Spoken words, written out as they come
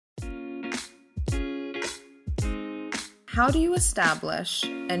How do you establish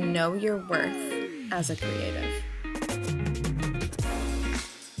and know your worth as a creative?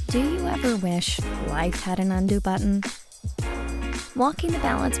 Do you ever wish life had an undo button? Walking the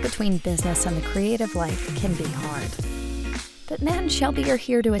balance between business and the creative life can be hard. But Matt and Shelby are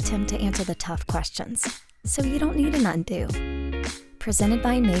here to attempt to answer the tough questions, so you don't need an undo. Presented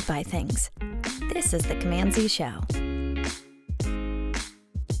by Made by Things. This is the CMD-Z Show.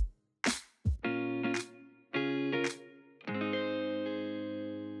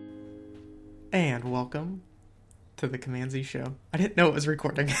 And welcome to the CMD-Z Show. I didn't know it was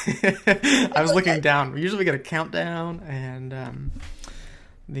recording. I was looking down. We usually get a countdown, and I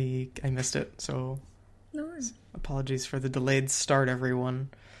missed it. So, No worries. Apologies for the delayed start, everyone.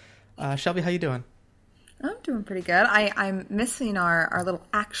 Shelby, how you doing? I'm doing pretty good. I'm missing our little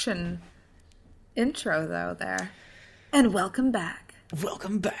action intro, though, there. And welcome back.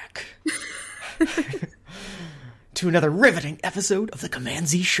 Welcome back to another riveting episode of the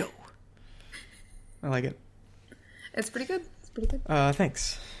CMD-Z Show. I like it. It's pretty good. It's pretty good.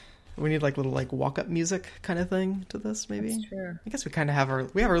 Thanks. We need little walk-up music kind of thing to this, maybe? That's true. I guess we kind of have our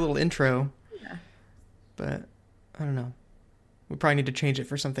little intro. Yeah. But, I don't know. We probably need to change it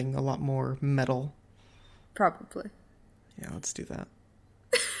for something a lot more metal. Probably. Yeah, let's do that.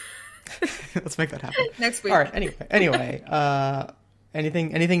 Let's make that happen. Next week. All right, anyway.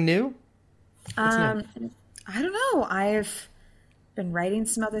 Anything new? What's new? I don't know. I've been writing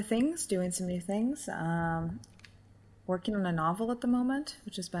some other things, doing some new things. Working on a novel at the moment,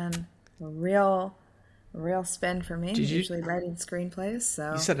 which has been a real spin for me. I'm usually writing screenplays.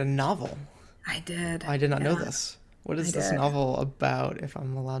 So you said a novel. I did. I did not know this. What is this novel about, if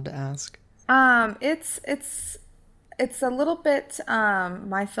I'm allowed to ask? It's a little bit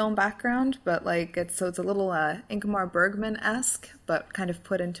my film background, but it's a little Ingmar Bergman-esque, but kind of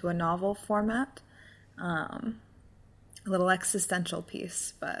put into a novel format. A little existential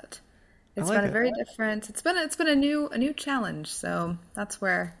piece, but it's been a very different. It's been a new challenge. So that's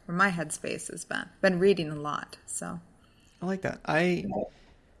where my headspace has been reading a lot. So I like that. I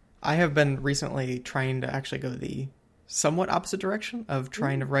have been recently trying to actually go the somewhat opposite direction of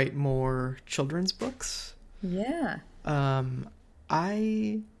trying to write more children's books. Yeah.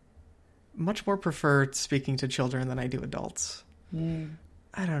 I much more prefer speaking to children than I do adults.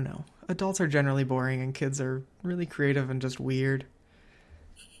 I don't know. Adults are generally boring and kids are really creative and just weird.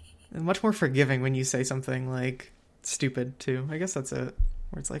 And much more forgiving when you say something stupid too. I guess that's it.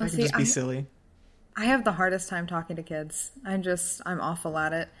 Where it's I can just be silly. I have the hardest time talking to kids. I'm awful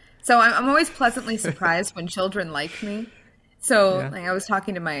at it. So I'm always pleasantly surprised when children like me. So I was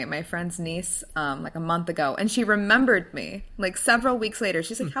talking to my friend's niece a month ago, and she remembered me several weeks later.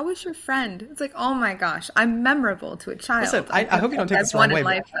 She's like, "How was your friend?" It's oh my gosh, I'm memorable to a child. Listen, I hope you don't take this the wrong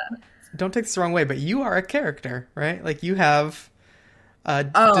way. Don't take this the wrong way, but you are a character, right? You have a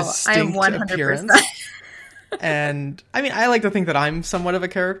distinct 100%. Appearance. And I like to think that I'm somewhat of a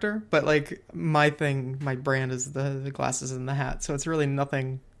character, but my brand is the glasses and the hat, so it's really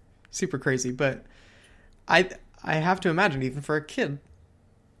nothing super crazy. But I have to imagine, even for a kid,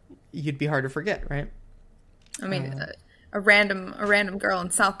 you'd be hard to forget, right? A random girl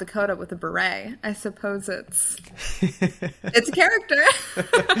in South Dakota with a beret. I suppose it's a character.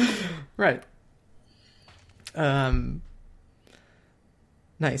 Right.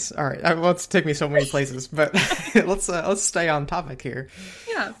 Nice. All right. Well, it's taken me so many places, but let's stay on topic here.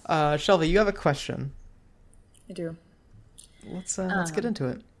 Yeah. Shelby, you have a question. I do. Let's get into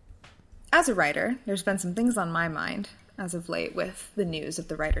it. As a writer, there's been some things on my mind as of late with the news of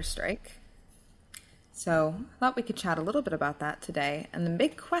the writer's strike. So I thought we could chat a little bit about that today. And the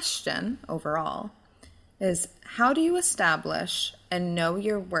big question overall is, how do you establish and know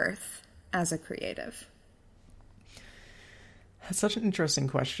your worth as a creative? That's such an interesting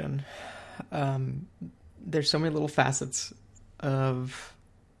question. There's so many little facets of,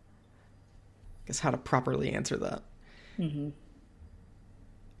 I guess, how to properly answer that. Mm-hmm.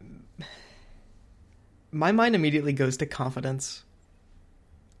 My mind immediately goes to confidence.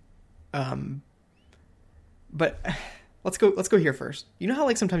 But let's go here first. You know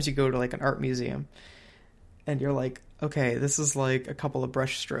how sometimes you go to an art museum and you're okay, this is a couple of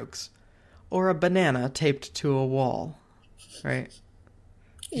brush strokes or a banana taped to a wall, right?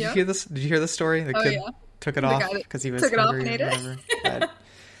 Did you hear this? Did you hear this story? The kid took it off because he was hungry or whatever.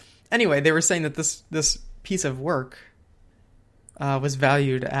 Anyway, they were saying that this piece of work was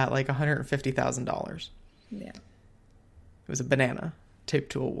valued at $150,000. Yeah. It was a banana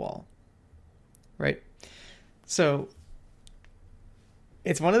taped to a wall. Right? So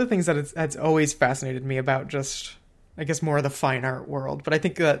it's one of the things that's always fascinated me about just, I guess, more of the fine art world. But I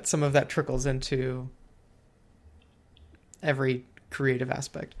think that some of that trickles into every creative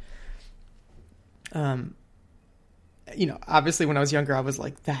aspect. Obviously when I was younger, I was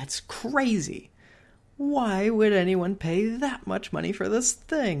like, that's crazy. Why would anyone pay that much money for this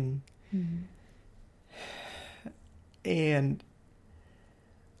thing? Mm-hmm. And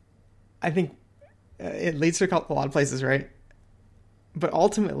I think it leads to a lot of places, right? But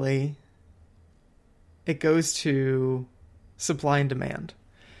ultimately, it goes to supply and demand.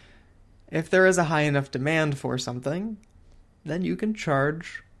 If there is a high enough demand for something, then you can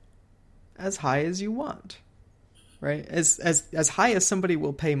charge as high as you want, right? As high as somebody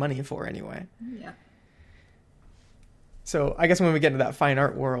will pay money for anyway. Yeah. So I guess when we get into that fine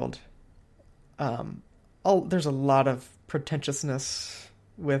art world, there's a lot of pretentiousness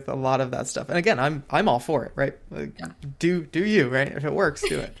with a lot of that stuff. And again, I'm all for it, right? Like, yeah. Do you, right? If it works,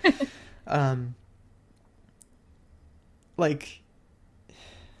 do it. Like,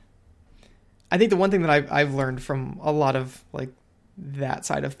 I think the one thing that I've learned from a lot of like that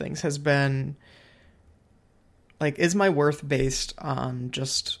side of things has been like, is my worth based on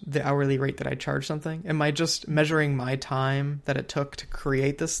just the hourly rate that I charge something? Am I just measuring my time that it took to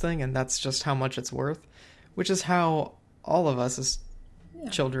create this thing, and that's just how much it's worth? Which is how all of us as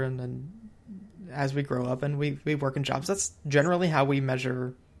children and as we grow up and we work in jobs, that's generally how we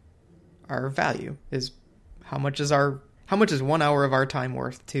measure our value, is how much is 1 hour of our time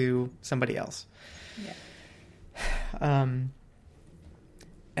worth to somebody else. Yeah.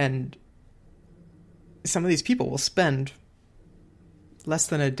 And some of these people will spend less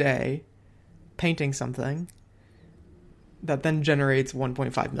than a day painting something that then generates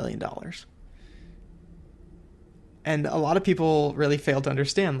 $1.5 million. And a lot of people really fail to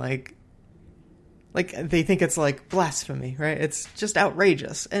understand, like they think it's like blasphemy, right? It's just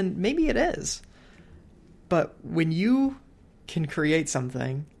outrageous. And maybe it is. But when you can create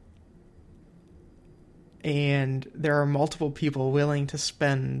something and there are multiple people willing to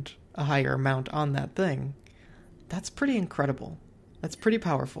spend a higher amount on that thing, that's pretty incredible. That's pretty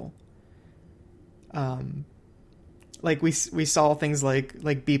powerful. Like we saw things like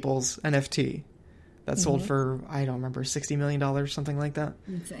Beeple's NFT that sold for, I don't remember, $60 million, something like that.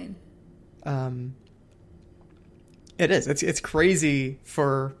 Insane. It is. It's crazy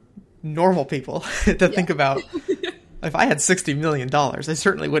for normal people to think about. If I had $60 million, I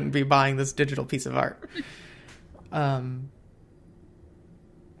certainly wouldn't be buying this digital piece of art.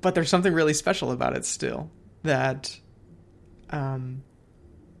 But there's something really special about it still. That, I mean,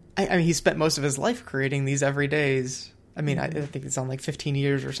 he spent most of his life creating these every days. I mean, I think it's on like 15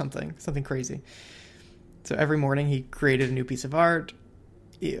 years or something crazy. So every morning he created a new piece of art.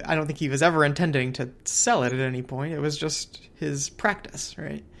 I don't think he was ever intending to sell it at any point. It was just his practice,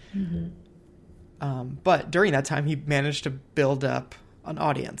 right? Mm-hmm. But during that time, he managed to build up an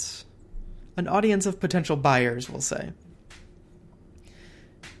audience of potential buyers, we'll say.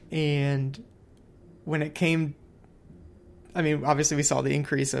 And when it came, I mean, obviously we saw the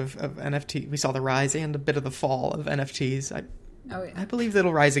increase of NFT. We saw the rise and a bit of the fall of NFTs. I believe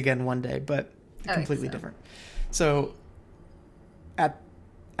it'll rise again one day, but completely different. So at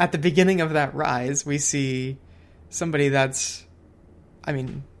the beginning of that rise, we see somebody that's, I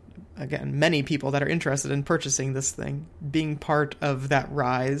mean, again, many people that are interested in purchasing this thing, being part of that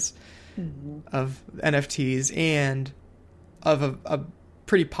rise of NFTs and of a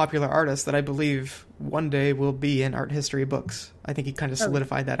pretty popular artist that I believe one day will be in art history books. I think he kind of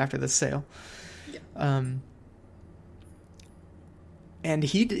solidified that after this sale. Yeah. And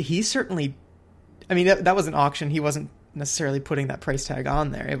he certainly, I mean, that was an auction. He wasn't necessarily putting that price tag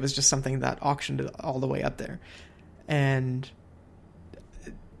on there. It was just something that auctioned it all the way up there. And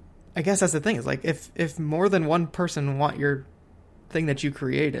I guess that's the thing, is like, if more than one person want your thing that you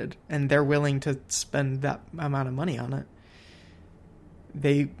created and they're willing to spend that amount of money on it,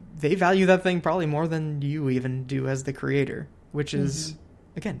 they value that thing probably more than you even do as the creator, which is,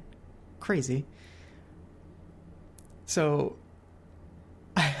 again, crazy. So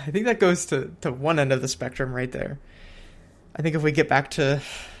I think that goes to one end of the spectrum right there. I think if we get back to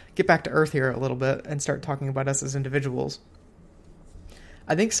earth here a little bit and start talking about us as individuals,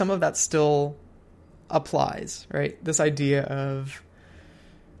 I think some of that still applies, right? This idea of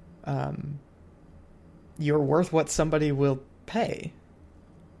you're worth what somebody will pay.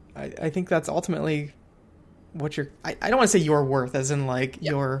 I think that's ultimately what I don't want to say your worth as in like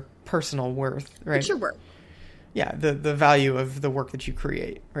your personal worth, right? What's your worth? Yeah, the value of the work that you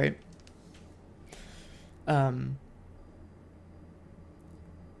create, right? There's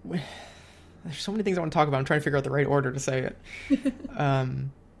so many things I want to talk about. I'm trying to figure out the right order to say it.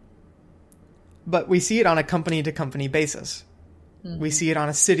 But we see it on a company-to-company basis. We see it on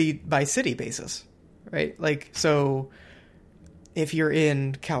a city-by-city basis, right? Like, so if you're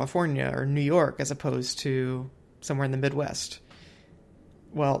in California or New York as opposed to somewhere in the Midwest,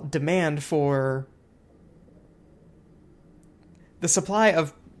 well, demand for the supply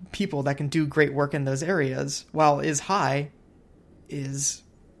of people that can do great work in those areas, while is high, is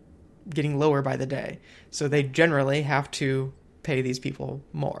getting lower by the day. So they generally have to pay these people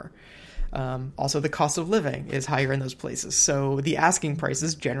more. Also, the cost of living is higher in those places. So the asking price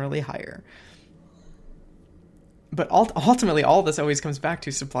is generally higher. But ultimately, all this always comes back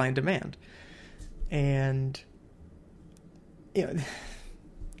to supply and demand. And, you know,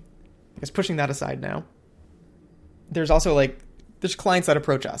 I guess pushing that aside now, there's also there's clients that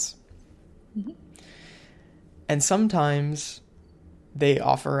approach us. Mm-hmm. And sometimes they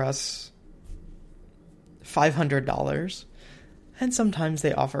offer us $500, and sometimes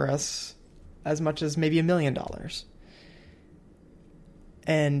they offer us as much as maybe $1 million.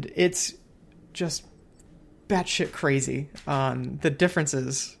 And it's just batshit crazy on the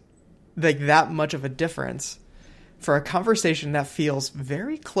differences, that much of a difference for a conversation that feels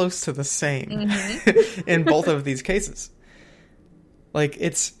very close to the same mm-hmm. in both of these cases.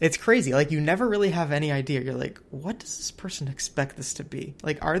 It's crazy. You never really have any idea. You're like, what does this person expect this to be?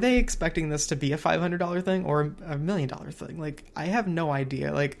 Are they expecting this to be a $500 thing or a $1 million thing? I have no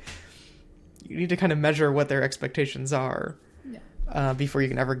idea. You need to kind of measure what their expectations are before you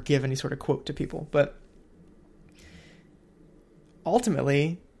can ever give any sort of quote to people. But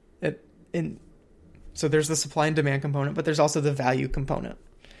ultimately, so there's the supply and demand component, but there's also the value component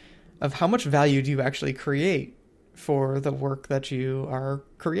of how much value do you actually create for the work that you are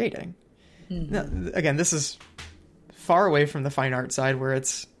creating. Mm-hmm. Now, again, this is far away from the fine art side where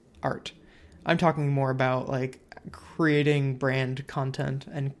it's art. I'm talking more about creating brand content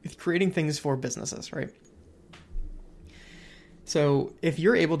and creating things for businesses, right? So if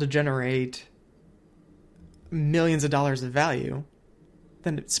you're able to generate millions of dollars of value,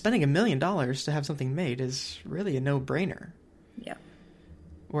 then spending $1 million to have something made is really a no-brainer. Yeah.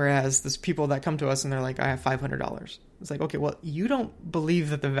 Whereas there's people that come to us and they're like, I have $500. It's like, okay, well, you don't believe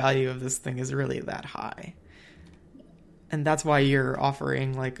that the value of this thing is really that high. And that's why you're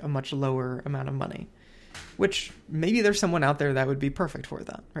offering a much lower amount of money, which maybe there's someone out there that would be perfect for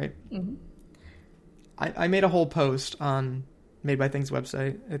that, right? Mm-hmm. I made a whole post on Made by Things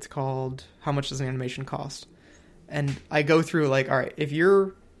website. It's called How Much Does an Animation Cost? And I go through all right, if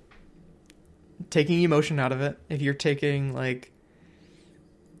you're taking emotion out of it, if you're taking I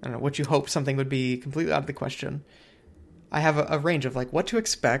don't know, what you hope something would be completely out of the question, I have a range of what to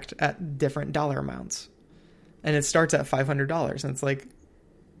expect at different dollar amounts. And it starts at $500. And it's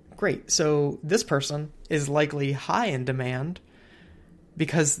great. So this person is likely high in demand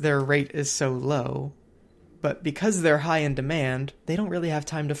because their rate is so low. But because they're high in demand, they don't really have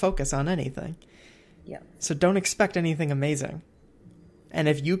time to focus on anything. Yeah. So don't expect anything amazing. And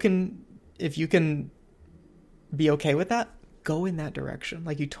if you can be okay with that, go in that direction.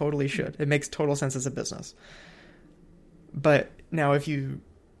 You totally should. It makes total sense as a business. But now if you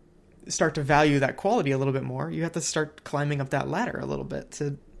start to value that quality a little bit more, you have to start climbing up that ladder a little bit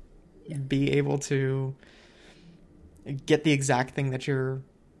to be able to get the exact thing that you're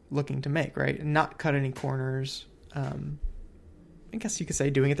looking to make, right? And not cut any corners. I guess you could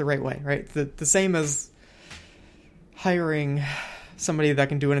say doing it the right way, right? The same as hiring somebody that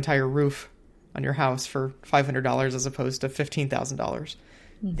can do an entire roof on your house for $500 as opposed to $15,000.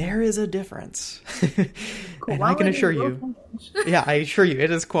 Mm-hmm. There is a difference. And I can assure you, I assure you,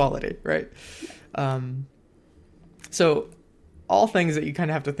 it is quality, right? So all things that you kind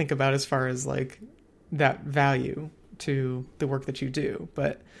of have to think about as far as that value to the work that you do.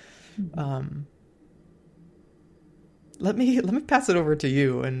 But let me pass it over to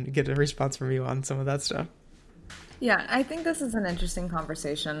you and get a response from you on some of that stuff. Yeah, I think this is an interesting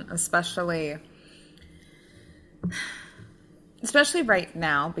conversation, especially right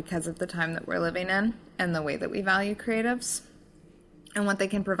now because of the time that we're living in and the way that we value creatives and what they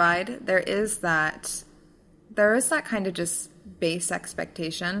can provide. There is that kind of just base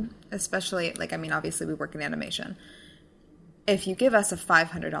expectation, especially obviously we work in animation. If you give us a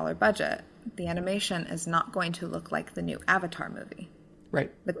 $500 budget, the animation is not going to look like the new Avatar movie.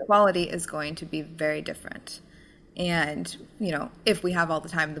 Right. The quality is going to be very different. And, if we have all the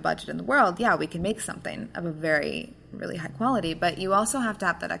time and the budget in the world, we can make something of a very, really high quality. But you also have to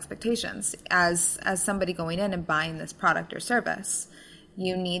have that expectations. As somebody going in and buying this product or service,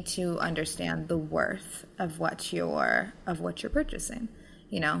 you need to understand the worth of what you're purchasing,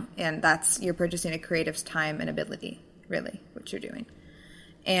 and you're purchasing a creative's time and ability, really, what you're doing.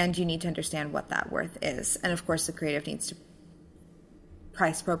 And you need to understand what that worth is. And of course, the creative needs to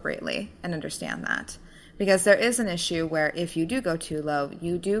price appropriately and understand that. Because there is an issue where if you do go too low,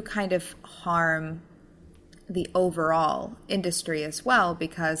 you do kind of harm the overall industry as well,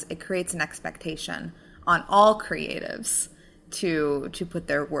 because it creates an expectation on all creatives to put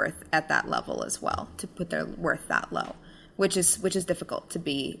their worth at that level as well, to put their worth that low, which is difficult to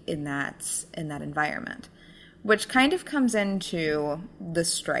be in that environment, which kind of comes into the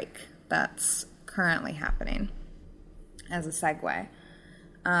strike that's currently happening as a segue.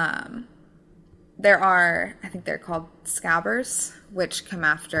 There are, I think they're called scabbers, which come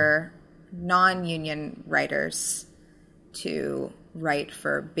after non-union writers to write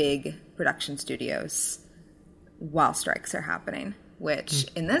for big production studios while strikes are happening, which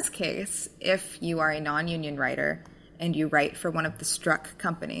in this case, if you are a non-union writer and you write for one of the struck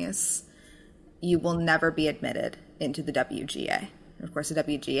companies, you will never be admitted into the WGA. And of course, the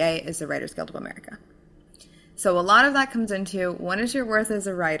WGA is the Writers Guild of America. So a lot of that comes into what is your worth as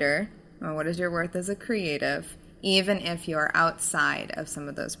a writer, or what is your worth as a creative, even if you're outside of some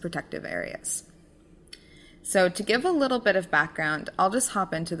of those protective areas. So to give a little bit of background, I'll just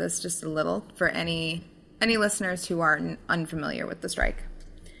hop into this just a little for any listeners who are unfamiliar with the strike.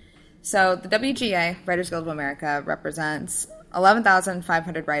 So the WGA, Writers Guild of America, represents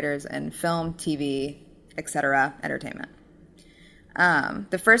 11,500 writers in film, TV, etc., entertainment.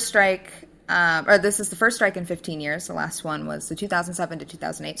 The first strike, this is the first strike in 15 years. The last one was the 2007 to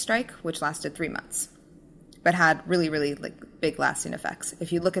 2008 strike, which lasted 3 months, but had really, really big lasting effects.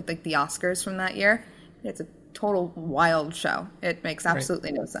 If you look at the Oscars from that year, it's a total wild show. It makes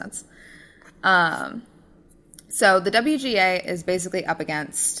absolutely no sense. So the WGA is basically up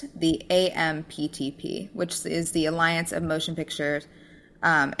against the AMPTP, which is the Alliance of Motion Pictures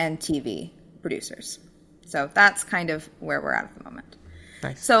and TV Producers. So that's kind of where we're at the moment.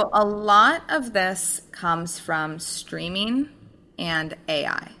 Nice. So a lot of this comes from streaming and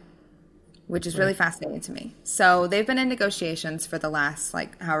AI, which is really fascinating to me. So they've been in negotiations for the last,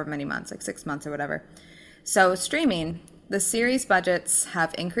 however many months, 6 months or whatever. So streaming, the series budgets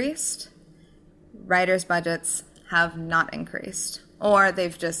have increased. Writers' budgets have not increased, or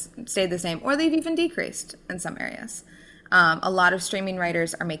they've just stayed the same, or they've even decreased in some areas. A lot of streaming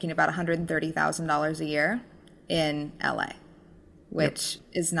writers are making about $130,000 a year in LA, which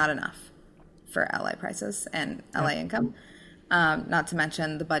is not enough for LA prices and LA income. Not to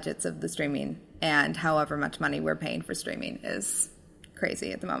mention the budgets of the streaming, and however much money we're paying for streaming is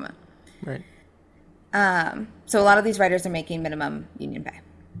crazy at the moment. Right. So a lot of these writers are making minimum union pay.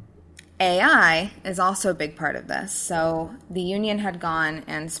 AI is also a big part of this. So the union had gone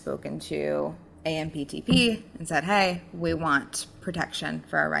and spoken to AMPTP and said, hey, we want protection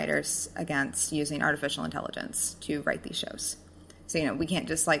for our writers against using artificial intelligence to write these shows. So, we can't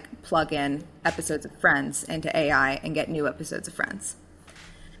just plug in episodes of Friends into AI and get new episodes of Friends.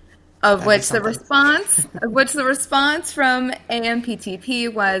 Of which the response from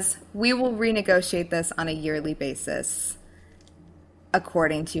AMPTP was, we will renegotiate this on a yearly basis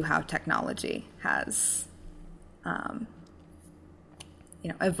according to how technology has,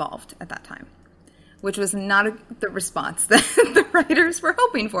 evolved at that time, which was not the response that the writers were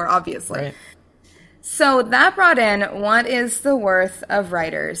hoping for, obviously. Right. So that brought in, what is the worth of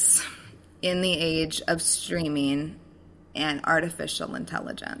writers in the age of streaming and artificial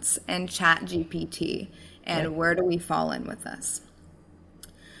intelligence and ChatGPT, and where do we fall in with this?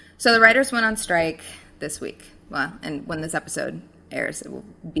 So the writers went on strike this week. Well, and when this episode airs, it will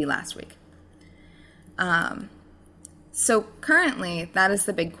be last week. So currently, that is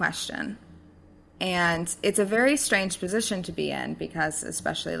the big question. And it's a very strange position to be in because,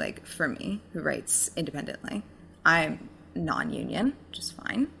 especially for me, who writes independently, I'm non-union, which is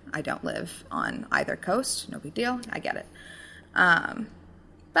fine. I don't live on either coast. No big deal. I get it.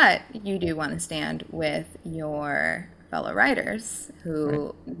 But you do want to stand with your fellow writers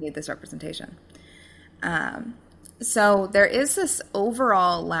who need this representation. So there is this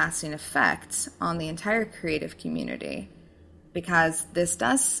overall lasting effect on the entire creative community, because this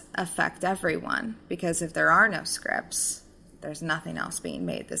does affect everyone. Because if there are no scripts, there's nothing else being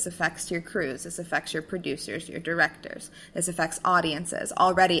made. This affects your crews. This affects your producers, your directors. This affects audiences.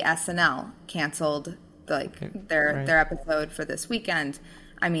 Already SNL canceled their episode for this weekend.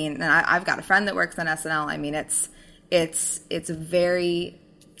 I mean, and I've got a friend that works on SNL. I mean, it's a very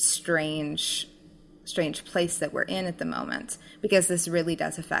strange place that we're in at the moment, because this really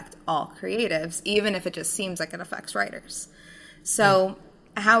does affect all creatives, even if it just seems like it affects writers. So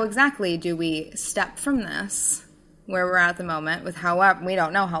how exactly do we step from this, where we're at the moment, with however, we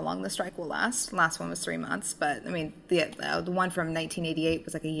don't know how long the strike will last. Last one was 3 months, but I mean, the one from 1988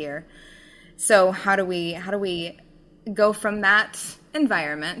 was a year. So how do we go from that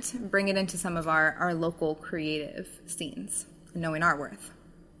environment, bring it into some of our local creative scenes, knowing our worth.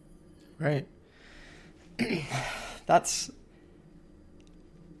 Right. I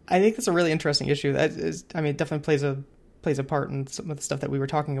think that's a really interesting issue. That is, I mean, it definitely plays a part in some of the stuff that we were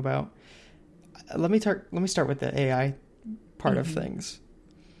talking about. Let me start with the AI part of things.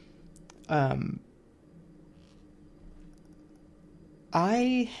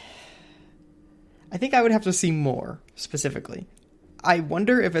 I think I would have to see more specifically. I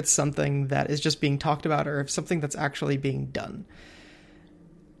wonder if it's something that is just being talked about or if something that's actually being done.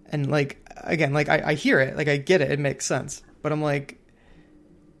 And like, again, like I hear it, like I get it, it makes sense. But I'm like,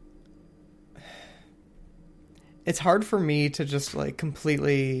 it's hard for me to just like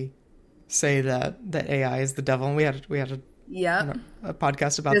completely say that AI is the devil. And we had a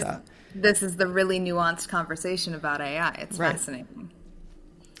podcast about that. This is the really nuanced conversation about AI. It's fascinating.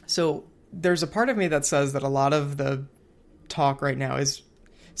 So there's a part of me that says that a lot of the talk right now is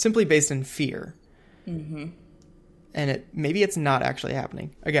simply based in fear. Mm-hmm. And maybe it's not actually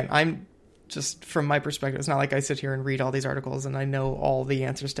happening. Again, I'm just, from my perspective, it's not like I sit here and read all these articles and I know all the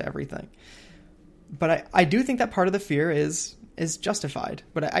answers to everything. But I do think that part of the fear is justified.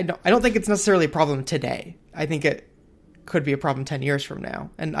 But I don't think it's necessarily a problem today. I think it could be a problem 10 years from now.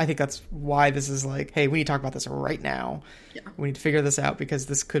 And I think that's why this is like, hey, we need to talk about this right now. Yeah. We need to figure this out because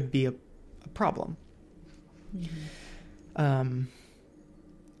this could be a problem. Mm-hmm.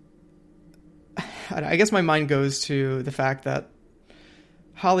 I guess my mind goes to the fact that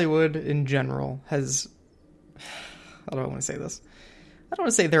Hollywood in general has, how do I want to say this? I don't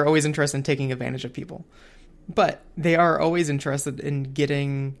want to say they're always interested in taking advantage of people, but they are always interested in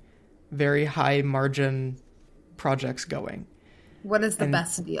getting very high margin projects going. What is the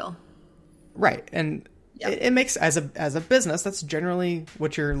best deal? Right. And it makes, as a business, that's generally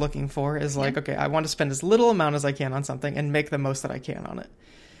what you're looking for is like, okay, I want to spend as little amount as I can on something and make the most that I can on it.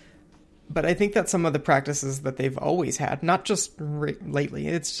 But I think that some of the practices that they've always had, not just lately,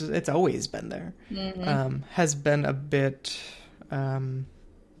 it's always been there, has been a bit,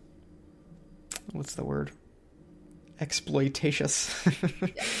 what's the word? Exploitatious.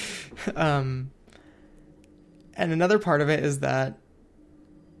 And another part of it is that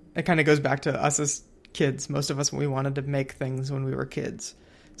it kind of goes back to us as kids. Most of us, we wanted to make things when we were kids.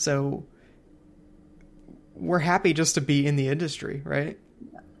 So we're happy just to be in the industry, right?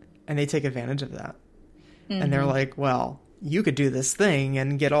 And they take advantage of that. Mm-hmm. And they're like, well, you could do this thing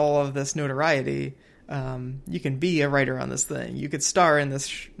and get all of this notoriety. You can be a writer on this thing. You could star in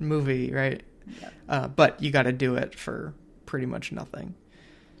this movie, right? Yeah. But you got to do it for pretty much nothing.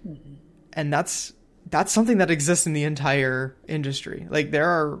 Mm-hmm. And that's something that exists in the entire industry. Like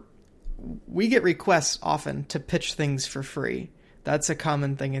we get requests often to pitch things for free. That's a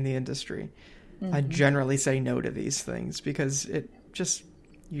common thing in the industry. Mm-hmm. I generally say no to these things because it just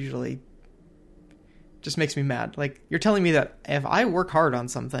usually just makes me mad. Like, you're telling me that if I work hard on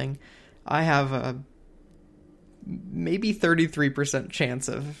something, I have a maybe 33% chance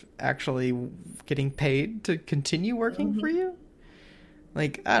of actually getting paid to continue working for you?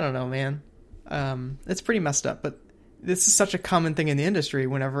 Like, I don't know, man. It's pretty messed up, but this is such a common thing in the industry.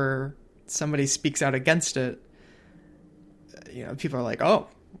 Whenever somebody speaks out against it, you know, people are like, oh,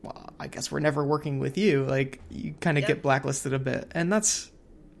 well, I guess we're never working with you. Like, you kind of get blacklisted a bit. And that's,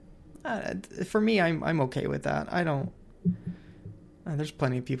 for me, I'm okay with that. I don't, there's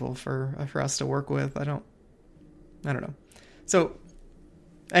plenty of people for us to work with. I don't know. So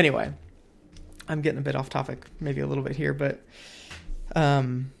anyway, I'm getting a bit off topic, maybe a little bit here, but,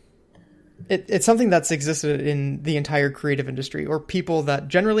 it's something that's existed in the entire creative industry, or people that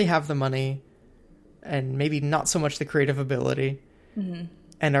generally have the money and maybe not so much the creative ability,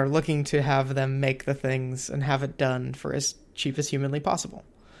 and are looking to have them make the things and have it done for as cheap as humanly possible.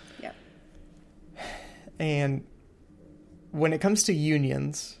 Yeah. And when it comes to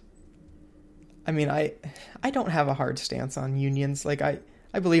unions, I mean, I don't have a hard stance on unions. Like, I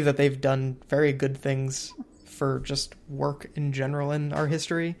believe that they've done very good things for just work in general in our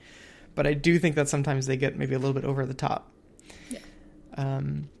history. But I do think that sometimes they get maybe a little bit over the top. Yeah.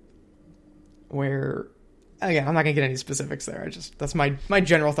 Where, again, I'm not going to get any specifics there. That's my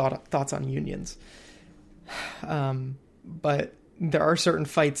general thoughts on unions. But there are certain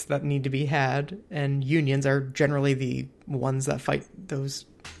fights that need to be had, and unions are generally the ones that fight those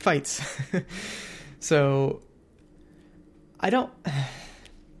fights. So I don't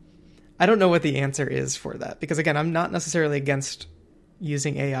know what the answer is for that, because again, I'm not necessarily against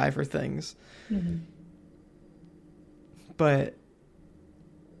using AI for things. Mm-hmm. But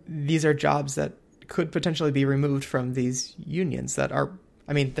these are jobs that could potentially be removed from these unions that are,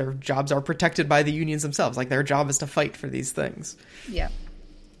 I mean, their jobs are protected by the unions themselves. Like, their job is to fight for these things. Yeah.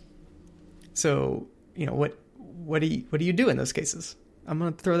 So, you know, what do you do in those cases? I'm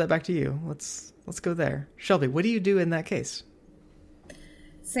going to throw that back to you. Let's go there. Shelby, what do you do in that case?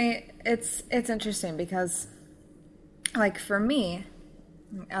 See, it's interesting because, like, for me,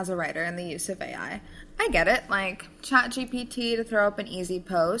 as a writer and the use of AI, I get it. Like, ChatGPT to throw up an easy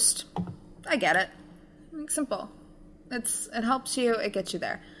post, I get it. Like, simple. It helps you, it gets you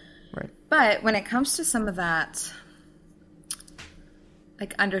there. Right. But when it comes to some of that,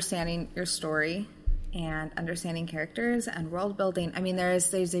 like understanding your story and understanding characters and world building, I mean,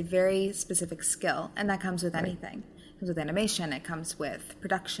 there's a very specific skill, and that comes with anything. It comes with animation, it comes with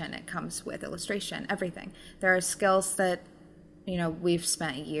production, it comes with illustration, everything. There are skills that, you know, we've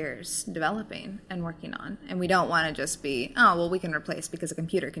spent years developing and working on, and we don't want to just be, oh, well, we can replace because a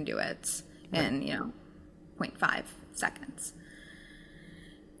computer can do it in, you know, 0.5 seconds.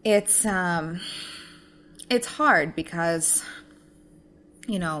 It's hard because,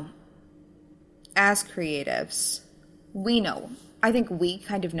 you know, as creatives, I think we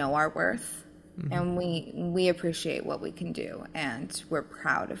kind of know our worth, and we appreciate what we can do, and we're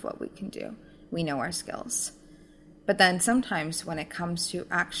proud of what we can do. We know our skills. But then sometimes when it comes to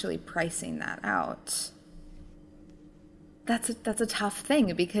actually pricing that out, that's a tough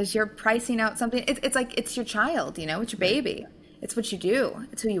thing, because you're pricing out something. It's like, it's your child, you know, it's your baby. It's what you do.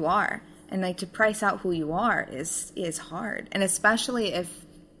 It's who you are. And like, to price out who you are is hard. And especially if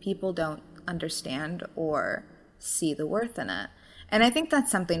people don't understand or see the worth in it. And I think that's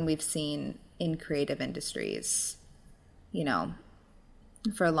something we've seen in creative industries, you know,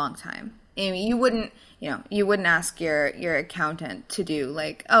 for a long time. I mean, you wouldn't ask your accountant to do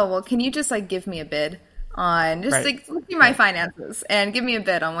like, oh, well, can you just like give me a bid on just like look through my finances and give me a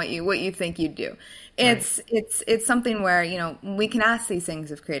bid on what you think you'd do. It's something where, you know, we can ask these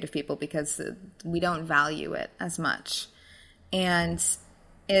things of creative people because we don't value it as much. And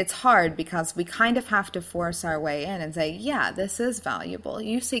it's hard because we kind of have to force our way in and say, yeah, this is valuable.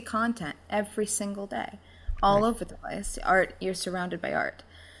 You see content every single day, all over the place. Art, you're surrounded by art.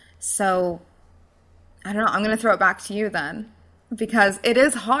 So, I don't know, I'm going to throw it back to you then, because it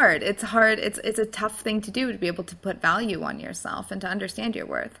is hard. It's hard. It's a tough thing to do, to be able to put value on yourself and to understand your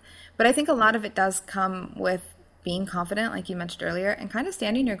worth. But I think a lot of it does come with being confident, like you mentioned earlier, and kind of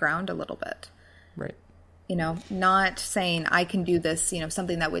standing your ground a little bit. Right. You know, not saying I can do this, you know,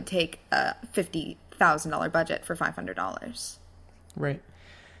 something that would take a $50,000 budget for $500. Right.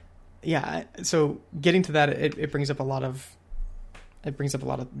 Yeah. So getting to that, it brings up a lot of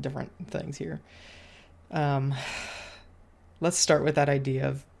different things here. Let's start with that idea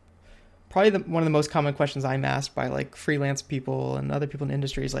of probably one of the most common questions I'm asked by like freelance people and other people in the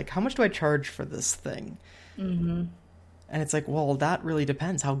industry is like, how much do I charge for this thing? Mm-hmm. And it's like, well, that really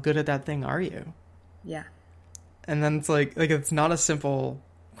depends. How good at that thing are you? Yeah. And then it's like it's not a simple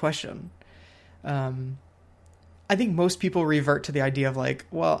question. I think most people revert to the idea of like,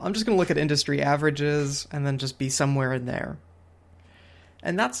 well, I'm just going to look at industry averages and then just be somewhere in there.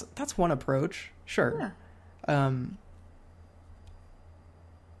 And that's one approach, sure. Yeah.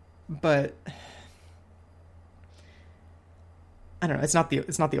 But I don't know. It's not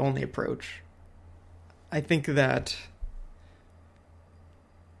the only approach. I think that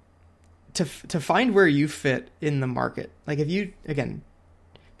to find where you fit in the market, like if you, again,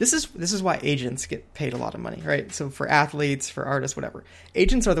 this is why agents get paid a lot of money, right? So for athletes, for artists, whatever,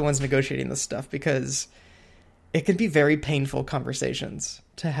 agents are the ones negotiating this stuff because it can be very painful conversations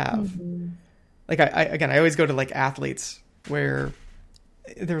to have. Mm-hmm. Like I always go to like athletes where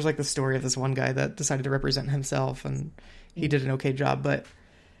there was like the story of this one guy that decided to represent himself and he did an okay job, but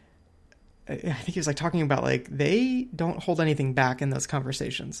I think he was like talking about like they don't hold anything back in those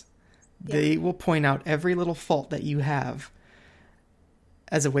conversations. Yeah. They will point out every little fault that you have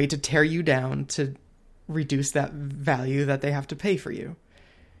as a way to tear you down, to reduce that value that they have to pay for you.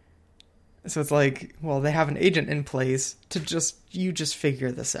 So it's like, well, they have an agent in place to just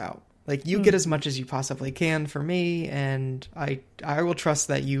figure this out. Like, you get as much as you possibly can for me, and I will trust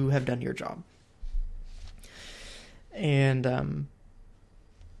that you have done your job. And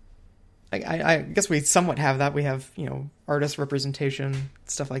I guess we somewhat have that. We have, you know, artist representation,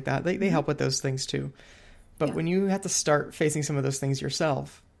 stuff like that. They help with those things too. But when you have to start facing some of those things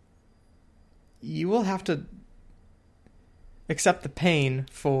yourself, you will have to accept the pain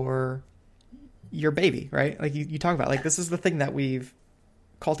for your baby, right? Like you talk about, like, this is the thing that we've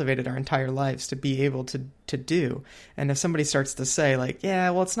cultivated our entire lives to be able to do. And if somebody starts to say like, yeah,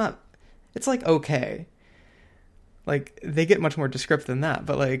 well, it's like, okay, like they get much more descriptive than that,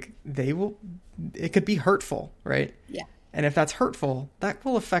 but like it could be hurtful, right? Yeah. And if that's hurtful, that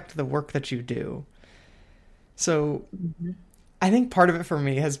will affect the work that you do. So I think part of it for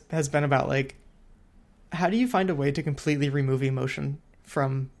me has been about like, how do you find a way to completely remove emotion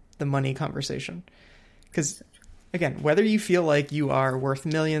from the money conversation? Because again, whether you feel like you are worth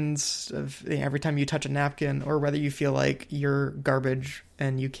millions of every time you touch a napkin, or whether you feel like you're garbage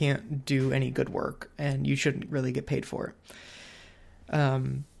and you can't do any good work and you shouldn't really get paid for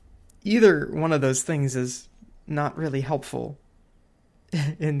it. Either one of those things is not really helpful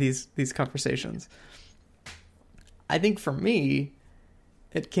in these conversations. I think for me,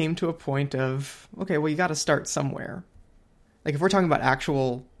 it came to a point of, okay, well, you got to start somewhere. Like if we're talking about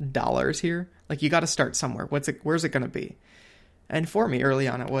actual dollars here, like you got to start somewhere. Where's it going to be? And for me early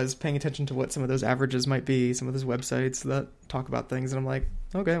on, it was paying attention to what some of those averages might be, some of those websites that talk about things. And I'm like,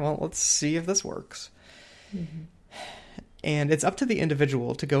 okay, well, let's see if this works. Mm-hmm. And it's up to the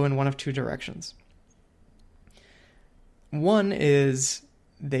individual to go in one of two directions. One is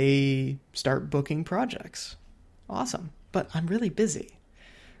they start booking projects. Awesome. But I'm really busy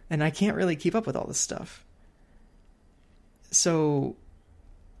and I can't really keep up with all this stuff. So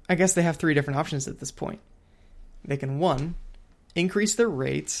I guess they have three different options at this point. They can, one, increase their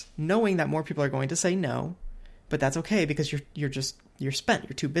rates, knowing that more people are going to say no, but that's okay because you're spent.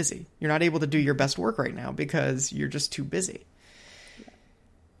 You're too busy. You're not able to do your best work right now because you're just too busy.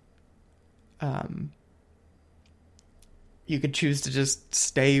 You could choose to just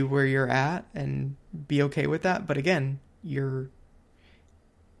stay where you're at and be okay with that. But again, you're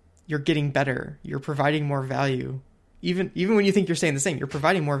getting better. You're providing more value. Even when you think you're staying the same, you're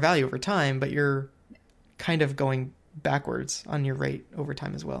providing more value over time, but you're kind of going backwards on your rate over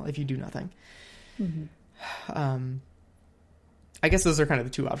time as well if you do nothing. Mm-hmm. I guess those are kind of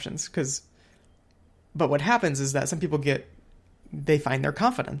the two options. But what happens is that some people they find their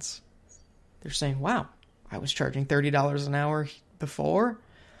confidence. They're saying, wow, I was charging $30 an hour before.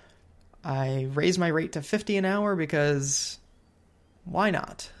 I raised my rate to $50 an hour because why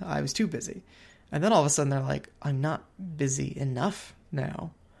not? I was too busy. And then all of a sudden they're like, I'm not busy enough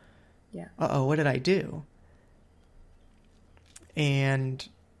now. Yeah. Uh-oh, what did I do? And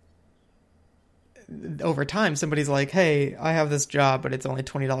over time, somebody's like, hey, I have this job, but it's only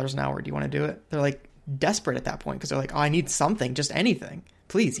 $20 an hour. Do you want to do it? They're like desperate at that point because they're like, oh, I need something, just anything.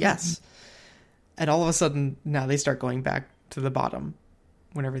 Please, yes. Mm-hmm. And all of a sudden, now they start going back to the bottom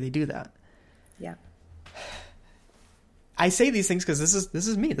whenever they do that. Yeah. I say these things because this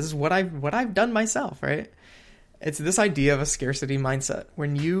is me. This is what I've done myself, right? It's this idea of a scarcity mindset.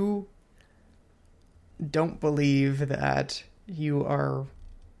 When you don't believe that you are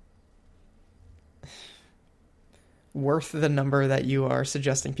worth the number that you are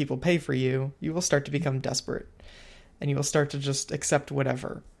suggesting people pay for you, you will start to become desperate. And you will start to just accept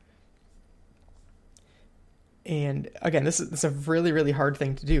whatever. And again, this is a really, really hard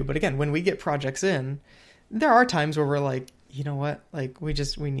thing to do. But again, when we get projects in, there are times where we're like, you know what? Like we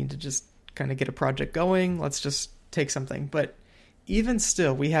need to just kind of get a project going. Let's just take something. But even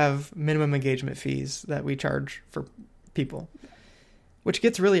still, we have minimum engagement fees that we charge for people, which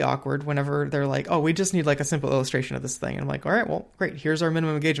gets really awkward whenever they're like, oh, we just need like a simple illustration of this thing. And I'm like, all right, well, great. Here's our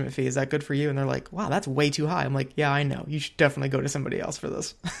minimum engagement fee. Is that good for you? And they're like, wow, that's way too high. I'm like, yeah, I know. You should definitely go to somebody else for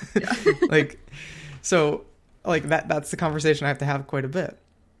this. Yeah. That's the conversation I have to have quite a bit.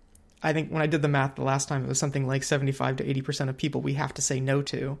 I think when I did the math the last time, it was something like 75 to 80% of people we have to say no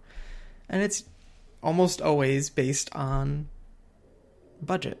to. And it's almost always based on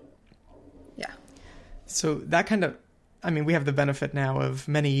budget. Yeah. So that kind of, we have the benefit now of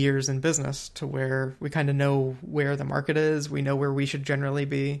many years in business to where we kind of know where the market is. We know where we should generally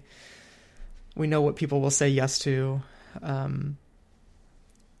be. We know what people will say yes to. But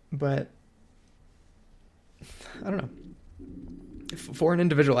I don't know. For an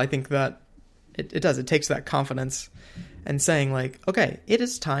individual, I think that it does. It takes that confidence and saying like, okay, it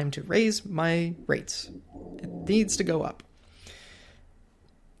is time to raise my rates. It needs to go up.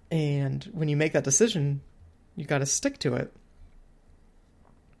 And when you make that decision, you got to stick to it.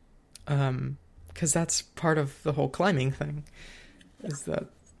 Because that's part of the whole climbing thing, is that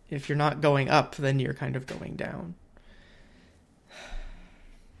if you're not going up, then you're kind of going down.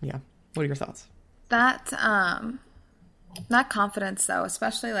 Yeah. What are your thoughts? That confidence though,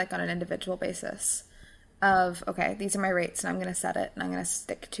 especially like on an individual basis of, okay, these are my rates and I'm going to set it and I'm going to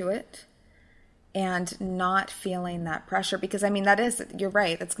stick to it, and not feeling that pressure, because you're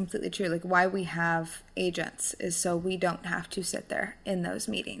right. That's completely true. Like why we have agents is so we don't have to sit there in those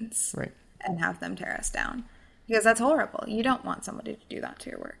meetings, right, and have them tear us down, because that's horrible. You don't want somebody to do that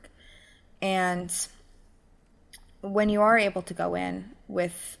to your work. And when you are able to go in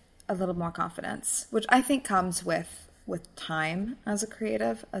with a little more confidence, which I think comes with with time as a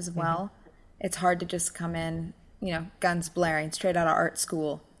creative as well. It's hard to just come in, guns blaring straight out of art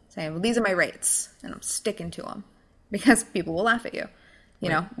school saying, well, these are my rates, and I'm sticking to them, because people will laugh at you,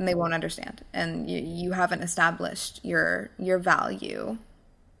 know, and they won't understand. And you haven't established your value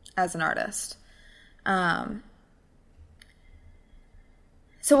as an artist.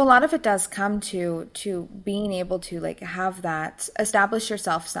 So a lot of it does come to being able to like have that, establish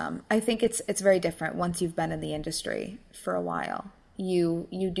yourself some. I think it's very different once you've been in the industry for a while.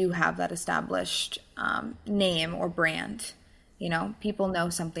 You do have that established name or brand. People know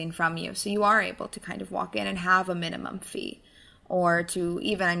something from you. So you are able to kind of walk in and have a minimum fee, or to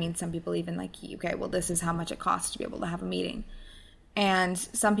even, some people even like, okay, well, this is how much it costs to be able to have a meeting. And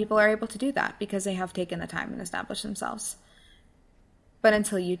some people are able to do that because they have taken the time and established themselves. But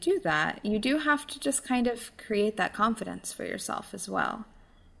until you do that, you do have to just kind of create that confidence for yourself as well.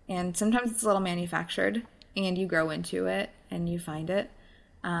 And sometimes it's a little manufactured, and you grow into it and you find it.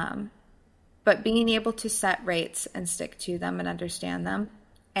 But being able to set rates and stick to them and understand them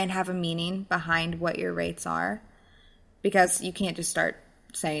and have a meaning behind what your rates are, because you can't just start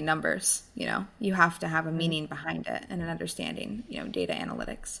saying numbers, you have to have a meaning behind it and an understanding, data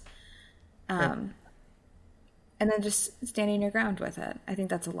analytics. And then just standing your ground with it. I think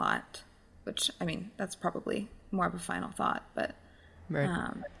that's a lot, which, that's probably more of a final thought, but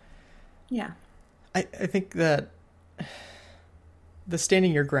yeah. I think that the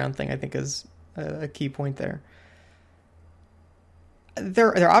standing your ground thing, I think, is a key point there.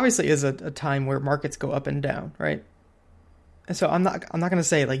 There obviously is a time where markets go up and down, right? And so I'm not going to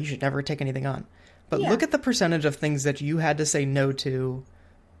say like you should never take anything on, but look at the percentage of things that you had to say no to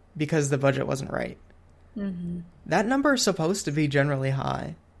because the budget wasn't right. Mm-hmm. That number is supposed to be generally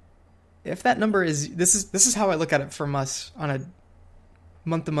high. If that number is, this is how I look at it from us on a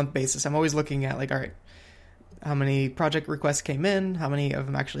month-to-month basis. I'm always looking at like, all right, how many project requests came in? How many of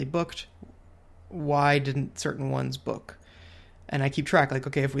them actually booked? Why didn't certain ones book? And I keep track, like,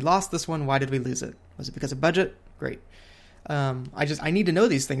 okay, if we lost this one, why did we lose it? Was it because of budget? Great. I need to know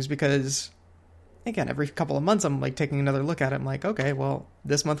these things because, again, every couple of months I'm like taking another look at it. I'm like, okay, well,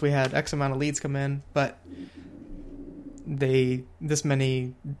 this month we had X amount of leads come in, but this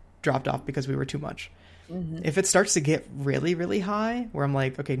many dropped off because we were too much. Mm-hmm. If it starts to get really, really high, where I'm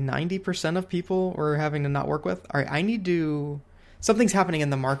like, okay, 90% of people we're having to not work with, all right, something's happening in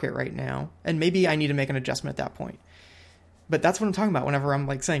the market right now, and maybe I need to make an adjustment at that point. But that's what I'm talking about whenever I'm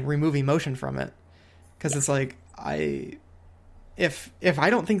like saying remove emotion from it. Because it's like, if I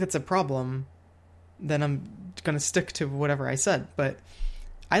don't think that's a problem, then I'm going to stick to whatever I said. But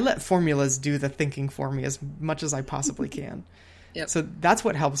I let formulas do the thinking for me as much as I possibly can. Yep. So that's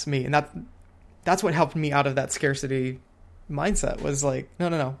what helps me. And that's what helped me out of that scarcity mindset, was like,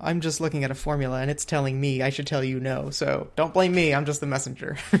 no, I'm just looking at a formula and it's telling me I should tell you no. So don't blame me. I'm just the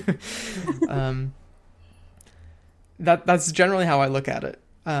messenger. That's generally how I look at it.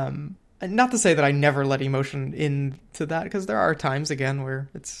 Not to say that I never let emotion into that, because there are times, again, where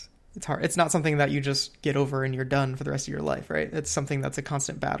it's hard. It's not something that you just get over and you're done for the rest of your life, right? It's something that's a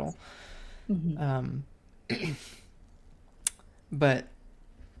constant battle. Mm-hmm. But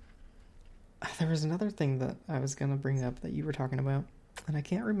there was another thing that I was going to bring up that you were talking about, and I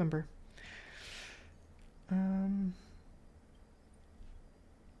can't remember. I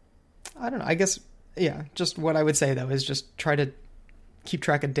don't know. I guess, yeah, just what I would say, though, is just try to keep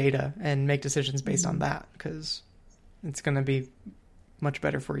track of data and make decisions based on that, because it's going to be much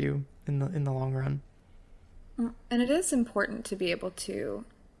better for you in the long run. And it is important to be able to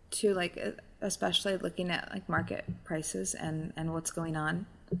like, especially looking at like market prices and what's going on,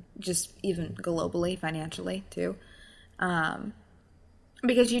 just even globally, financially too,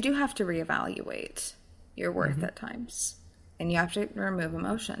 because you do have to reevaluate your worth at times, and you have to remove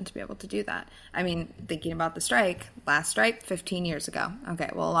emotion to be able to do that. Thinking about the last strike 15 years ago. Okay,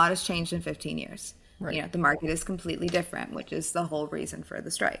 well, a lot has changed in 15 years. Right. The market is completely different, which is the whole reason for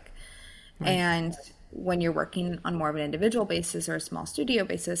the strike. Right. And when you're working on more of an individual basis or a small studio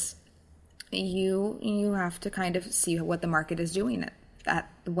basis, you have to kind of see what the market is doing at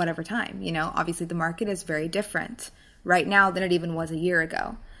whatever time. Obviously the market is very different right now than it even was a year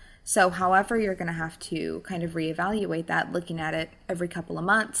ago. So however, you're going to have to kind of reevaluate that, looking at it every couple of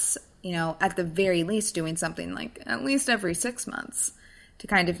months, at the very least doing something like at least every 6 months, to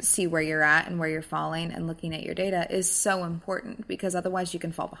kind of see where you're at and where you're falling, and looking at your data is so important, because otherwise you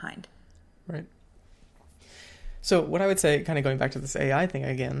can fall behind. Right. So what I would say, kind of going back to this AI thing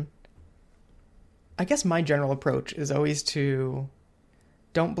again, I guess my general approach is always to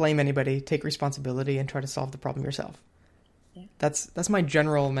don't blame anybody, take responsibility, and try to solve the problem yourself. Yeah. That's my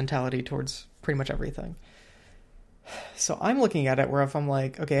general mentality towards pretty much everything. So I'm looking at it where if I'm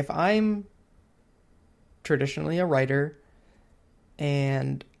like, okay, if I'm traditionally a writer,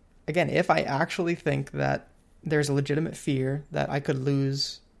 and again, if I actually think that there's a legitimate fear that I could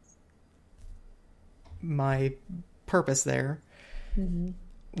lose my purpose there,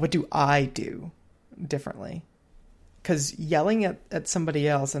 what do I do differently? Because yelling at somebody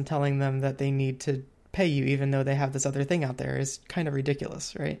else and telling them that they need to pay you even though they have this other thing out there is kind of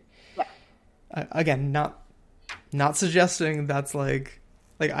ridiculous, right? Yeah. Again, not suggesting that's like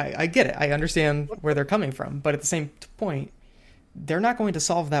I get it. I understand where they're coming from, but at the same point, they're not going to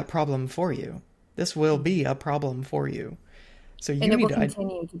solve that problem for you. This will be a problem for you. So you and it need will to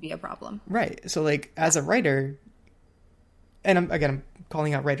continue to be a problem. Right. So like as a writer, and I'm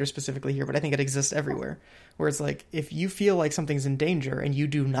calling out writers specifically here, but I think it exists everywhere, where it's like, if you feel like something's in danger and you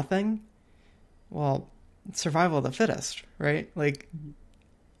do nothing, well, survival of the fittest, right? Like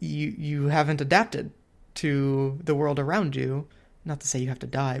you haven't adapted to the world around you. Not to say you have to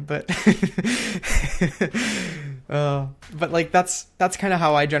die, but but like that's kind of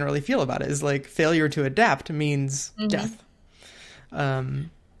how I generally feel about it, is like failure to adapt means death.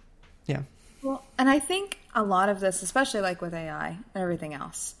 Yeah. Well, and I think a lot of this, especially like with AI and everything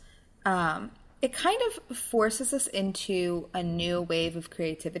else, it kind of forces us into a new wave of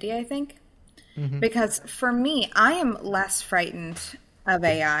creativity, I think. Because for me, I am less frightened of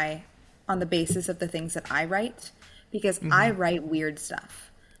AI on the basis of the things that I write, because I write weird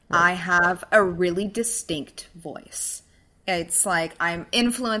stuff. Right. I have a really distinct voice. It's like I'm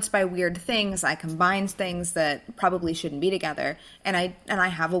influenced by weird things. I combine things that probably shouldn't be together. And I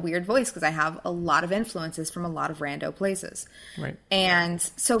have a weird voice because I have a lot of influences from a lot of rando places. Right. And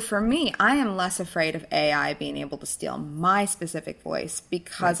so for me, I am less afraid of AI being able to steal my specific voice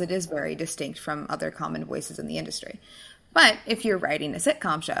because it is very distinct from other common voices in the industry. But if you're writing a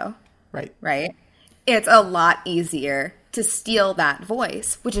sitcom show, right, it's a lot easier to steal that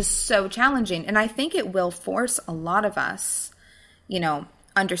voice, which is so challenging. And I think it will force a lot of us,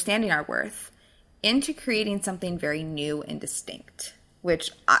 understanding our worth, into creating something very new and distinct,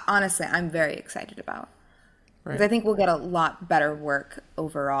 which honestly, I'm very excited about. Right. Because I think we'll get a lot better work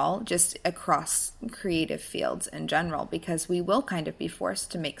overall, just across creative fields in general, because we will kind of be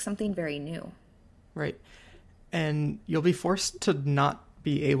forced to make something very new. Right. And you'll be forced to not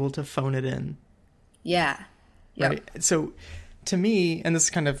be able to phone it in. Yeah. Yep. Right. So to me, and this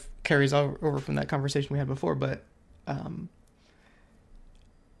kind of carries over from that conversation we had before, but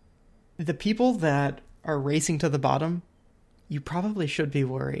the people that are racing to the bottom, you probably should be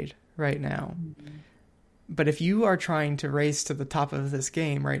worried right now. But if you are trying to race to the top of this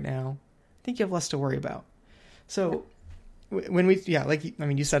game right now, I think you have less to worry about. So when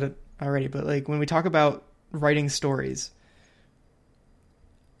you said it already, but like when we talk about writing stories,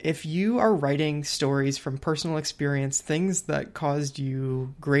 if you are writing stories from personal experience, things that caused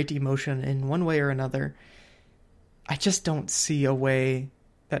you great emotion in one way or another, I just don't see a way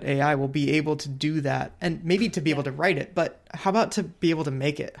that AI will be able to do that. And maybe to be able to write it, but how about to be able to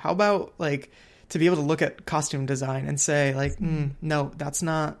make it? How about like to be able to look at costume design and say like, no, that's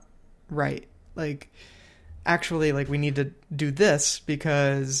not right. Like actually, like we need to do this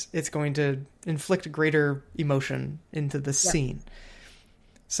because it's going to inflict greater emotion into the scene.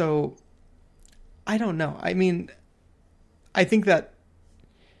 So, I don't know. I mean, I think that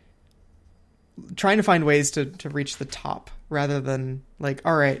trying to find ways to reach the top rather than like,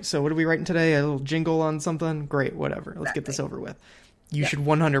 all right, so what are we writing today? A little jingle on something? Great, whatever. Let's get this over with. You should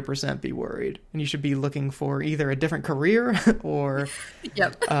 100% be worried. And you should be looking for either a different career or,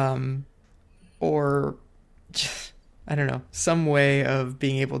 or just, I don't know, some way of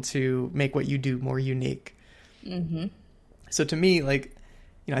being able to make what you do more unique. So to me, like,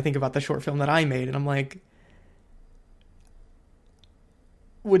 I think about the short film that I made and I'm like,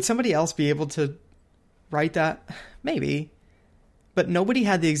 would somebody else be able to write that? Maybe. But nobody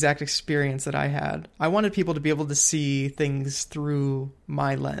had the exact experience that I had. I wanted people to be able to see things through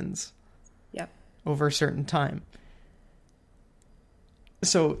my lens. Over a certain time.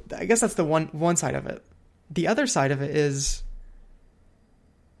 So I guess that's the one side of it. The other side of it is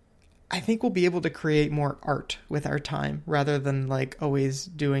I think we'll be able to create more art with our time rather than like always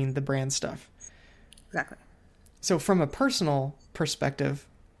doing the brand stuff. Exactly. So from a personal perspective,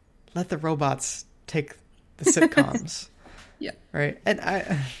 let the robots take the sitcoms. Right. And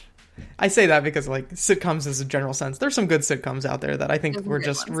I say that because like sitcoms is a general sense. There's some good sitcoms out there that I think were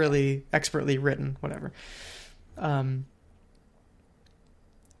just really expertly written, whatever.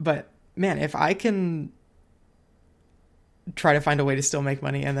 But man, if I can try to find a way to still make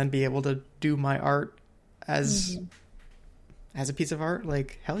money and then be able to do my art as a piece of art,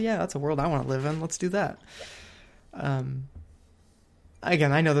 like hell yeah, that's a world I want to live in. Let's do that.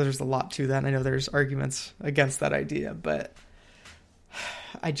 Again, I know there's a lot to that, and I know there's arguments against that idea, but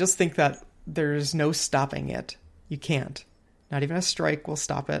I just think that there's no stopping it. You can't. Not even a strike will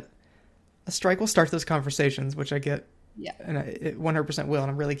stop it. A strike will start those conversations, which I get, and it 100% will,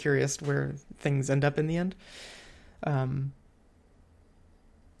 and I'm really curious where things end up in the end. But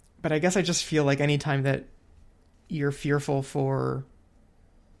I guess I just feel like anytime that you're fearful for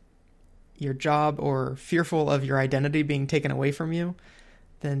your job or fearful of your identity being taken away from you,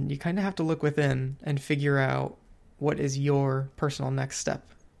 then you kind of have to look within and figure out what is your personal next step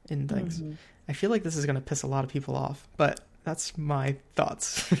in things. Mm-hmm. I feel like this is going to piss a lot of people off, but that's my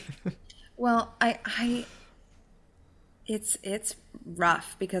thoughts. Well, it's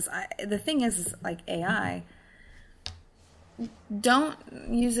rough because the thing is like AI, don't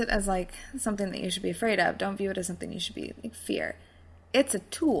use it as like something that you should be afraid of. Don't view it as something you should be like, fear. It's a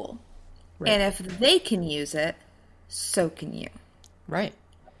tool. Right. And if they can use it, so can you. Right.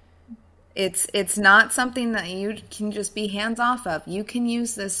 It's not something that you can just be hands off of. You can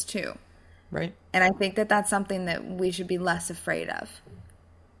use this too. Right. And I think that that's something that we should be less afraid of.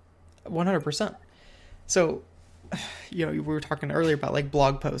 100%. So, we were talking earlier about like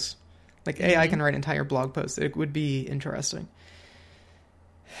blog posts. Like AI can write entire blog posts. It would be interesting.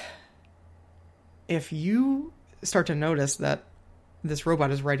 If you start to notice that this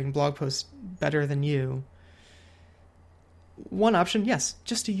robot is writing blog posts better than you, one option, yes,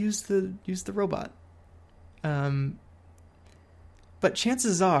 just to use the robot. But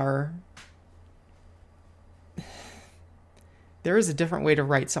chances are there is a different way to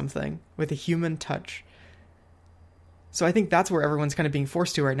write something with a human touch. So I think that's where everyone's kind of being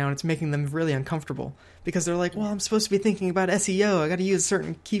forced to right now, and it's making them really uncomfortable because they're like, well, I'm supposed to be thinking about SEO. I got to use a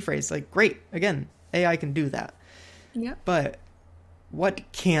certain key phrase. Like, great. Again, AI can do that. Yeah. But what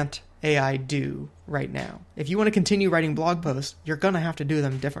can't AI do right now? If you want to continue writing blog posts, you're going to have to do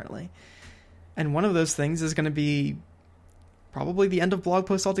them differently. And one of those things is going to be probably the end of blog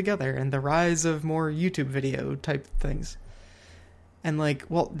posts altogether and the rise of more YouTube video type things. And like,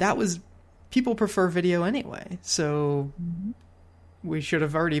 well, people prefer video anyway, so we should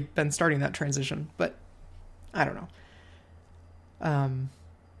have already been starting that transition, but I don't know.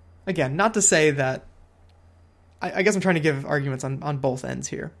 Again, not to say that, I guess I'm trying to give arguments on both ends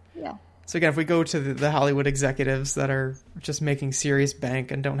here. Yeah. So again, if we go to the Hollywood executives that are just making serious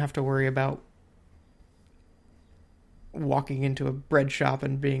bank and don't have to worry about walking into a bread shop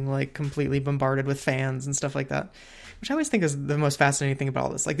and being like completely bombarded with fans and stuff like that, which I always think is the most fascinating thing about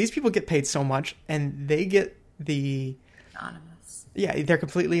all this. Like, these people get paid so much, and they get the anonymous. Yeah, they're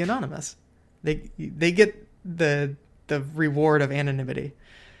completely anonymous. They get the reward of anonymity.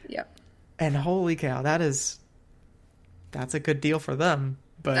 Yep. And holy cow, that's a good deal for them.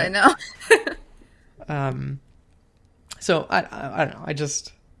 But I know. So I don't know.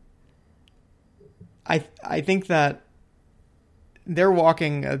 I think that they're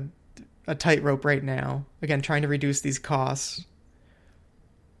walking a tightrope right now, again, trying to reduce these costs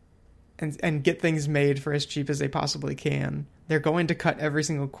and get things made for as cheap as they possibly can. They're going to cut every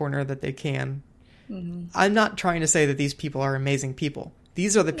single corner that they can. Mm-hmm. I'm not trying to say that these people are amazing people.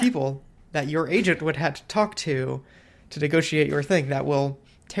 These are the people that your agent would have to talk to negotiate your thing, that will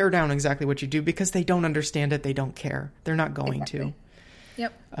tear down exactly what you do because they don't understand it. They don't care. They're not going to.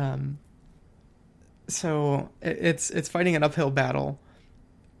 Yep. So it's fighting an uphill battle.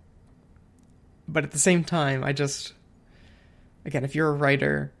 But at the same time, again, if you're a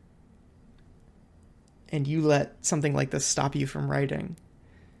writer and you let something like this stop you from writing,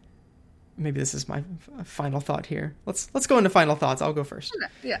 maybe this is my final thought here. Let's go into final thoughts. I'll go first.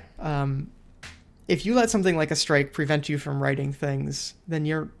 Yeah. If you let something like a strike prevent you from writing things,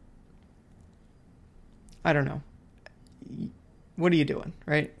 then I don't know. What are you doing,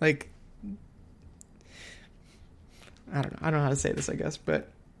 right? Like, I don't know how to say this, I guess,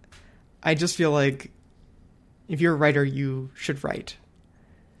 but I just feel like if you're a writer, you should write.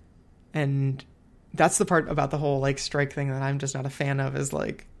 And that's the part about the whole like strike thing that I'm just not a fan of, is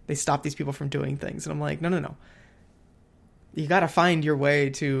like they stop these people from doing things. And I'm like, no. You got to find your way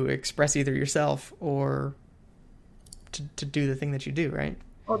to express either yourself or to do the thing that you do, right?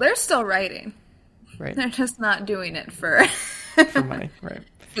 Well, they're still writing. Right. They're just not doing it for money, right?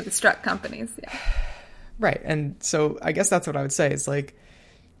 For the struck companies, yeah. Right. And so I guess that's what I would say. It's like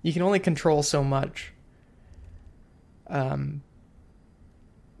you can only control so much. I don't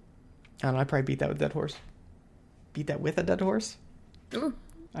know, I probably beat that with a dead horse. Beat that with a dead horse? Ooh.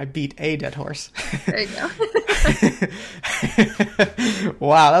 I beat a dead horse. There you go.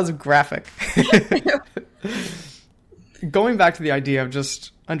 Wow, that was graphic. Going back to the idea of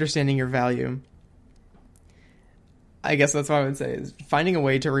just understanding your value, I guess that's what I would say, is finding a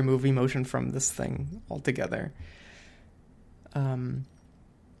way to remove emotion from this thing altogether.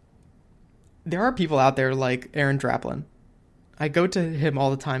 There are people out there like Aaron Draplin. I go to him all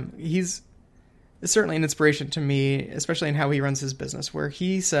the time. He's certainly an inspiration to me, especially in how he runs his business, where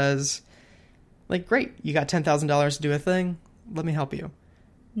he says, like, great, you got $10,000 to do a thing. Let me help you.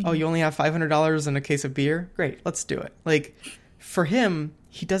 Mm-hmm. Oh, you only have $500 and a case of beer? Great, let's do it. Like, for him,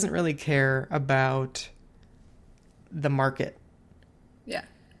 he doesn't really care about the market. Yeah.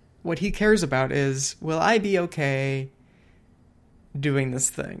 What he cares about is, will I be okay doing this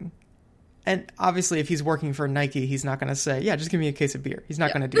thing? And obviously, if he's working for Nike, he's not going to say, yeah, just give me a case of beer. He's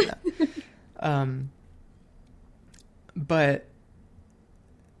not going to do that. But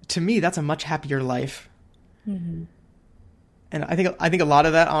to me, that's a much happier life. Mm-hmm. And I think a lot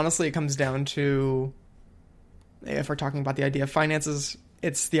of that, honestly, it comes down to, if we're talking about the idea of finances,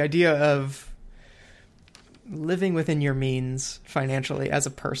 it's the idea of living within your means financially as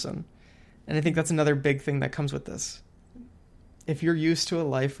a person. And I think that's another big thing that comes with this. If you're used to a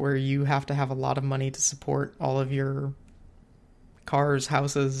life where you have to have a lot of money to support all of your cars,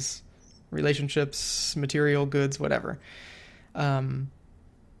 houses, relationships, material goods, whatever, and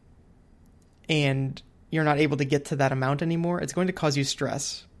you're not able to get to that amount anymore, it's going to cause you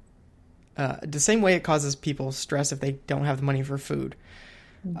stress. The same way it causes people stress if they don't have the money for food.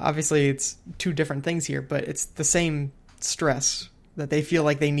 Obviously, it's two different things here, but it's the same stress that they feel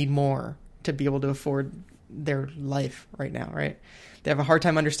like they need more to be able to afford their life right now, right? They have a hard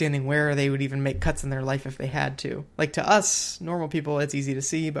time understanding where they would even make cuts in their life if they had to. Like, to us, normal people, it's easy to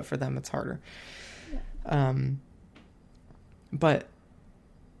see, but for them, it's harder. Yeah. But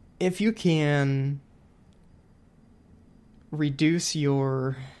if you can reduce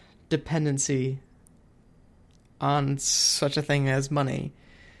your dependency on such a thing as money,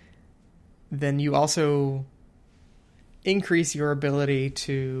 then you also increase your ability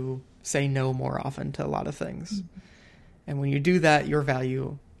to say no more often to a lot of things. Mm-hmm. And when you do that, your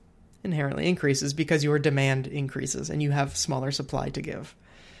value inherently increases because your demand increases and you have smaller supply to give.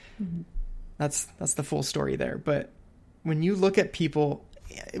 Mm-hmm. That's the full story there. But when you look at people,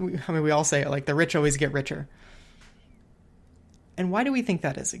 I mean, we all say it, like, the rich always get richer. And why do we think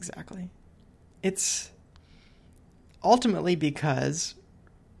that is exactly? It's ultimately because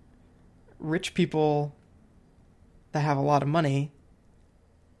rich people that have a lot of money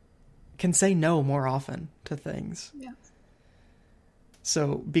can say no more often to things. Yeah.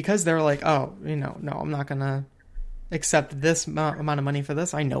 So because they're like, oh, no, I'm not going to accept this amount of money for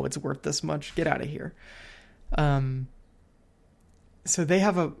this. I know it's worth this much. Get out of here. So they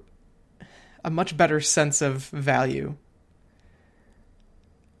have a much better sense of value.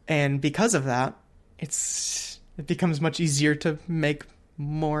 And because of that, it becomes much easier to make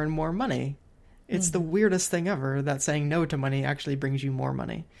more and more money. It's the weirdest thing ever that saying no to money actually brings you more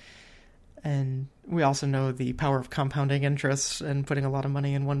money. And we also know the power of compounding interest, and putting a lot of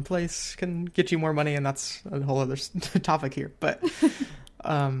money in one place can get you more money, and that's a whole other topic here. But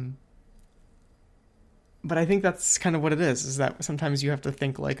I think that's kind of what it is that sometimes you have to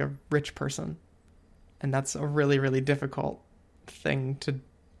think like a rich person. And that's a really, really difficult thing to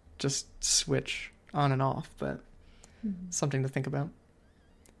just switch on and off, but something to think about.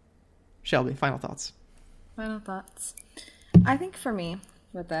 Shelby, final thoughts. Final thoughts. I think for me,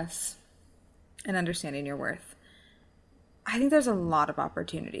 with this, and understanding your worth, I think there's a lot of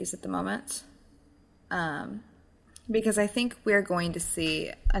opportunities at the moment. Because I think we're going to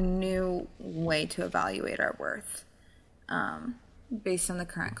see a new way to evaluate our worth based on the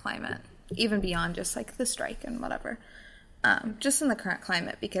current climate, even beyond just like the strike and whatever. Just in the current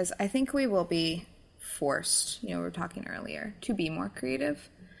climate, because I think we will be forced, we were talking earlier, to be more creative.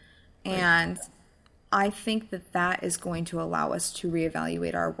 Right. And I think that is going to allow us to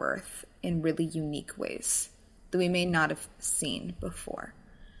reevaluate our worth in really unique ways that we may not have seen before.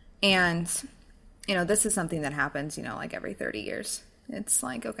 And, this is something that happens, like every 30 years. It's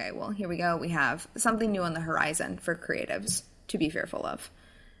like, okay, well, here we go. We have something new on the horizon for creatives to be fearful of.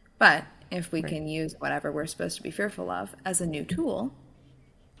 But if we can use whatever we're supposed to be fearful of as a new tool,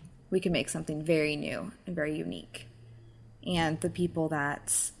 we can make something very new and very unique. And the people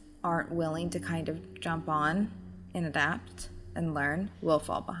that aren't willing to kind of jump on and adapt and learn will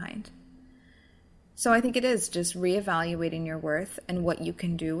fall behind. So I think it is just reevaluating your worth and what you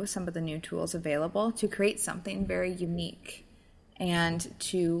can do with some of the new tools available to create something very unique and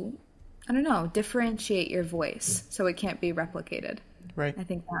to, differentiate your voice so it can't be replicated. Right. I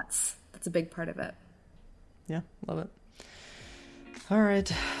think that's a big part of it. Yeah, love it. All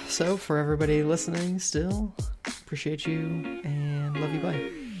right. So for everybody listening still, appreciate you and love you.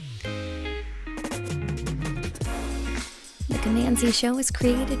 Bye. CMD-Z Show is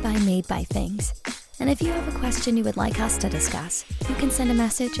created by Made by Things. And if you have a question you would like us to discuss, you can send a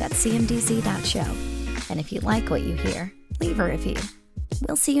message at cmdz.show. And if you like what you hear, leave a review.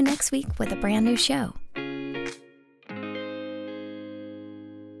 We'll see you next week with a brand new show.